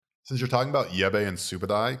Since you're talking about Jebe and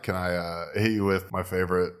Subadai, can I hit you with my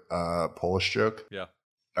favorite Polish joke? Yeah.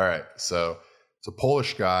 All right. So it's a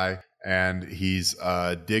Polish guy, and he's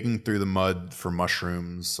digging through the mud for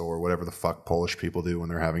mushrooms or whatever the fuck Polish people do when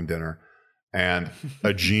they're having dinner. And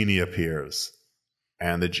a genie appears.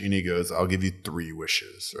 And the genie goes, I'll give you 3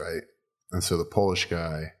 wishes, right? And so the Polish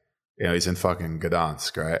guy, he's in fucking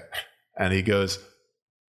Gdansk, right? And he goes,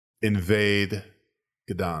 invade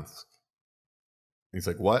Gdansk. He's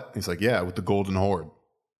like, what? He's like, yeah, with the Golden Horde.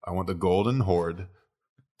 I want the Golden Horde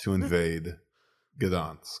to invade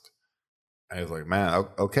Gdansk. And he's like, man,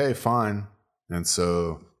 okay, fine. And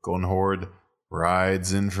so Golden Horde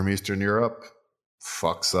rides in from Eastern Europe,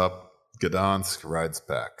 fucks up Gdansk, rides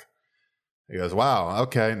back. He goes, wow,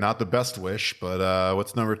 okay, not the best wish, but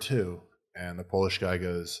what's number 2? And the Polish guy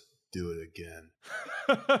goes, do it again.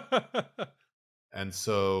 And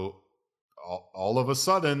so all of a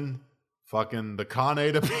sudden, fucking the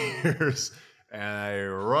Khanate appears, and they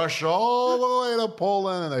rush all the way to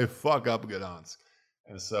Poland, and they fuck up Gdansk.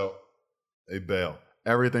 And so they bail.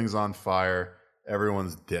 Everything's on fire.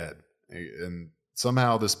 Everyone's dead. And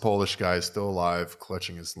somehow this Polish guy is still alive,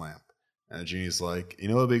 clutching his lamp. And the genie's like, you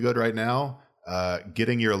know what would be good right now?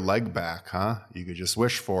 Getting your leg back, huh? You could just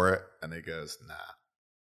wish for it. And he goes, nah.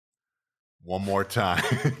 One more time.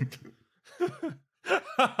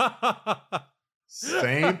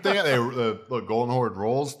 Same thing. The Golden Horde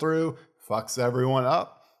rolls through, fucks everyone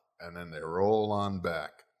up, and then they roll on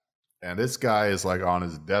back. And this guy is like on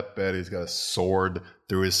his deathbed. He's got a sword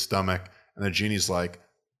through his stomach. And the genie's like,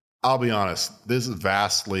 I'll be honest, this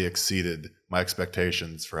vastly exceeded my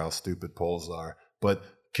expectations for how stupid Poles are. But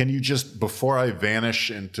can you just, before I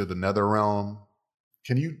vanish into the nether realm,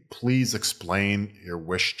 can you please explain your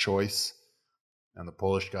wish choice? And the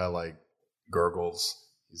Polish guy like gurgles.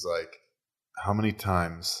 He's like, how many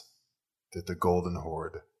times did the Golden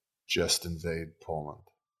Horde just invade Poland?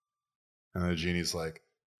 And the genie's like,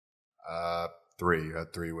 3. You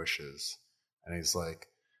had 3 wishes. And he's like,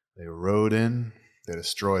 they rode in, they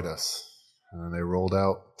destroyed us. And then they rolled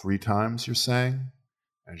out 3 times, you're saying?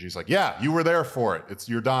 And she's like, yeah, you were there for it.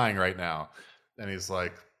 You're dying right now. And he's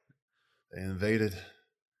like, they invaded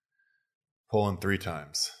Poland 3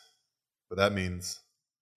 times. But that means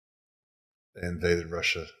they invaded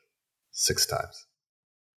Russia 6 times.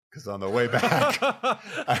 Because on the way back,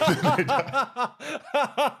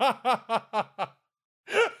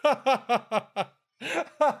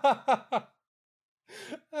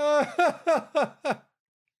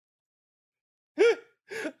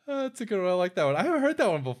 That's a good one. I like that one. I haven't heard that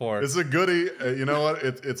one before. It's a goodie. You know what?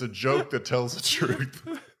 It's a joke that tells the truth.